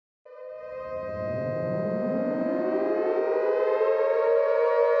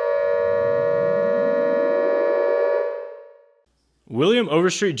William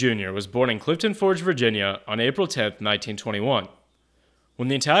Overstreet Jr. was born in Clifton Forge, Virginia on April 10, 1921. When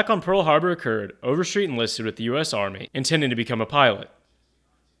the attack on Pearl Harbor occurred, Overstreet enlisted with the U.S. Army, intending to become a pilot.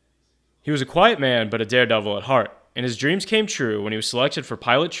 He was a quiet man but a daredevil at heart, and his dreams came true when he was selected for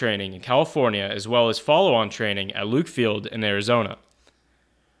pilot training in California as well as follow-on training at Luke Field in Arizona.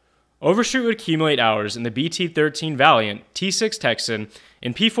 Overstreet would accumulate hours in the BT-13 Valiant, T-6 Texan,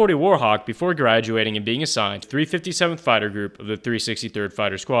 and P-40 Warhawk before graduating and being assigned to 357th Fighter Group of the 363rd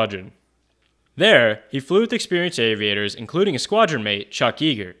Fighter Squadron. There, he flew with experienced aviators, including a squadron mate, Chuck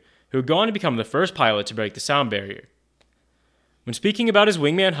Yeager, who would go on to become the first pilot to break the sound barrier. When speaking about his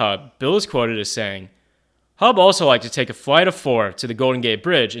wingman Hub, Bill is quoted as saying, "Hub also liked to take a flight of 4 to the Golden Gate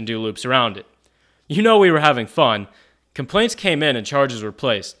Bridge and do loops around it. You know we were having fun. Complaints came in and charges were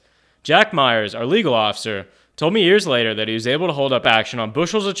placed. Jack Myers, our legal officer, told me years later that he was able to hold up action on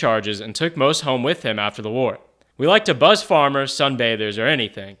bushels of charges and took most home with him after the war. We like to buzz farmers, sunbathers, or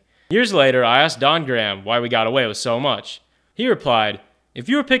anything. Years later, I asked Don Graham why we got away with so much. He replied, if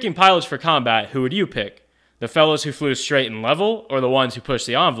you were picking pilots for combat, who would you pick? The fellows who flew straight and level, or the ones who pushed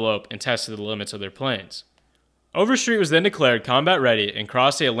the envelope and tested the limits of their planes?" Overstreet was then declared combat ready and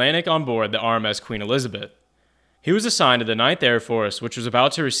crossed the Atlantic on board the RMS Queen Elizabeth. He was assigned to the 9th Air Force, which was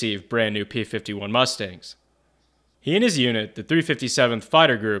about to receive brand new P-51 Mustangs. He and his unit, the 357th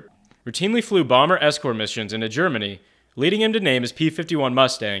Fighter Group, routinely flew bomber escort missions into Germany, leading him to name his P-51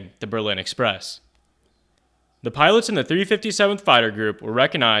 Mustang the Berlin Express. The pilots in the 357th Fighter Group were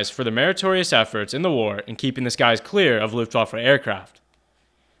recognized for their meritorious efforts in the war in keeping the skies clear of Luftwaffe aircraft.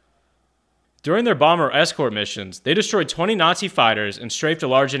 During their bomber escort missions, they destroyed 20 Nazi fighters and strafed a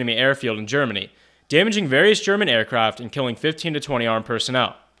large enemy airfield in Germany, damaging various German aircraft and killing 15 to 20 armed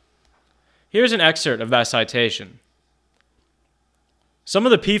personnel. Here's an excerpt of that citation. Some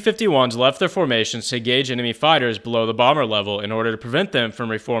of the P-51s left their formations to engage enemy fighters below the bomber level in order to prevent them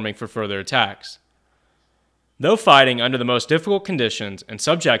from reforming for further attacks. Though fighting under the most difficult conditions and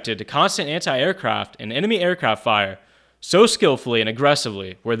subjected to constant anti-aircraft and enemy aircraft fire, so skillfully and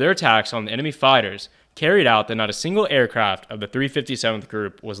aggressively were their attacks on the enemy fighters carried out that not a single aircraft of the 357th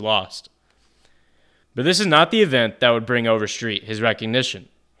Group was lost. But this is not the event that would bring Overstreet his recognition.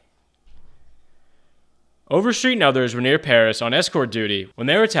 Overstreet and others were near Paris on escort duty when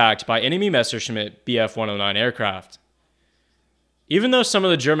they were attacked by enemy Messerschmitt Bf-109 aircraft. Even though some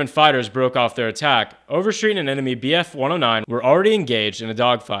of the German fighters broke off their attack, Overstreet and enemy Bf-109 were already engaged in a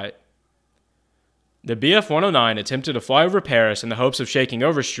dogfight. The Bf-109 attempted to fly over Paris in the hopes of shaking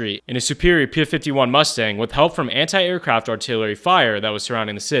Overstreet in a superior P-51 Mustang with help from anti-aircraft artillery fire that was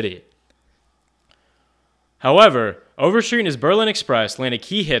surrounding the city. However, Overstreet and his Berlin Express landed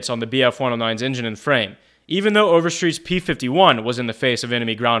key hits on the Bf-109's engine and frame, even though Overstreet's P-51 was in the face of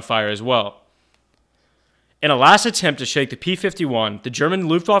enemy ground fire as well. In a last attempt to shake the P-51, the German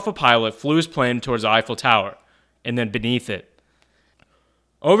Luftwaffe pilot flew his plane towards the Eiffel Tower, and then beneath it.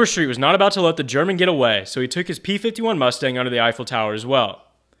 Overstreet was not about to let the German get away, so he took his P-51 Mustang under the Eiffel Tower as well.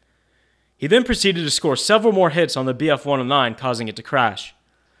 He then proceeded to score several more hits on the Bf-109, causing it to crash.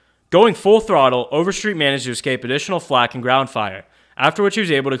 Going full throttle, Overstreet managed to escape additional flak and ground fire, after which he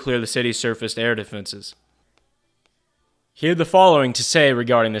was able to clear the city's surface air defenses. He had the following to say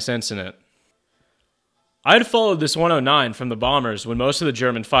regarding this incident. I had followed this 109 from the bombers when most of the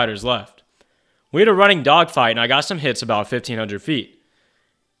German fighters left. We had a running dogfight and I got some hits about 1,500 feet.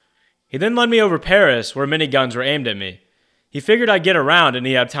 He then led me over Paris where many guns were aimed at me. He figured I'd get around and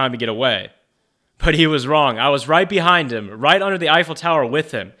he'd have time to get away. But he was wrong. I was right behind him, right under the Eiffel Tower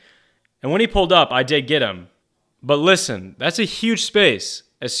with him. And when he pulled up, I did get him. But listen, that's a huge space.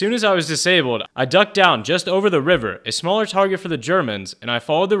 As soon as I was disabled, I ducked down just over the river, a smaller target for the Germans, and I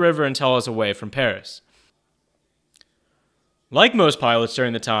followed the river until I was away from Paris. Like most pilots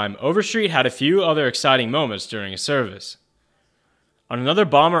during the time, Overstreet had a few other exciting moments during his service. On another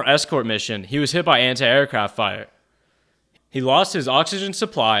bomber escort mission, he was hit by anti-aircraft fire. He lost his oxygen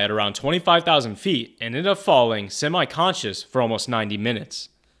supply at around 25,000 feet and ended up falling semi-conscious for almost 90 minutes.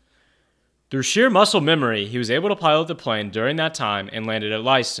 Through sheer muscle memory, he was able to pilot the plane during that time and landed at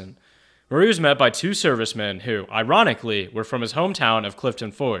Leiston, where he was met by 2 servicemen who, ironically, were from his hometown of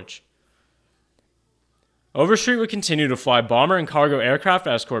Clifton Forge. Overstreet would continue to fly bomber and cargo aircraft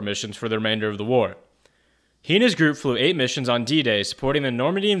escort missions for the remainder of the war. He and his group flew 8 missions on D-Day supporting the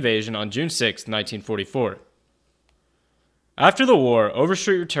Normandy invasion on June 6, 1944. After the war,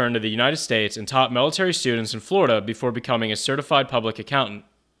 Overstreet returned to the United States and taught military students in Florida before becoming a certified public accountant.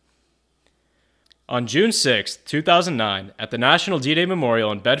 On June 6, 2009, at the National D-Day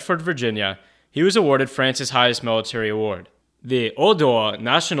Memorial in Bedford, Virginia, he was awarded France's highest military award, the Ordre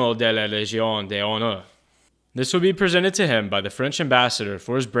National de la Légion d'Honneur. This would be presented to him by the French ambassador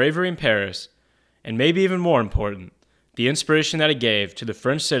for his bravery in Paris, and maybe even more important, the inspiration that it gave to the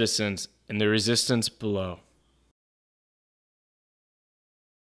French citizens in the resistance below.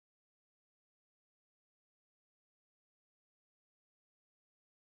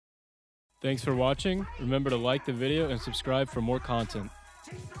 Thanks for watching. Remember to like the video and subscribe for more content.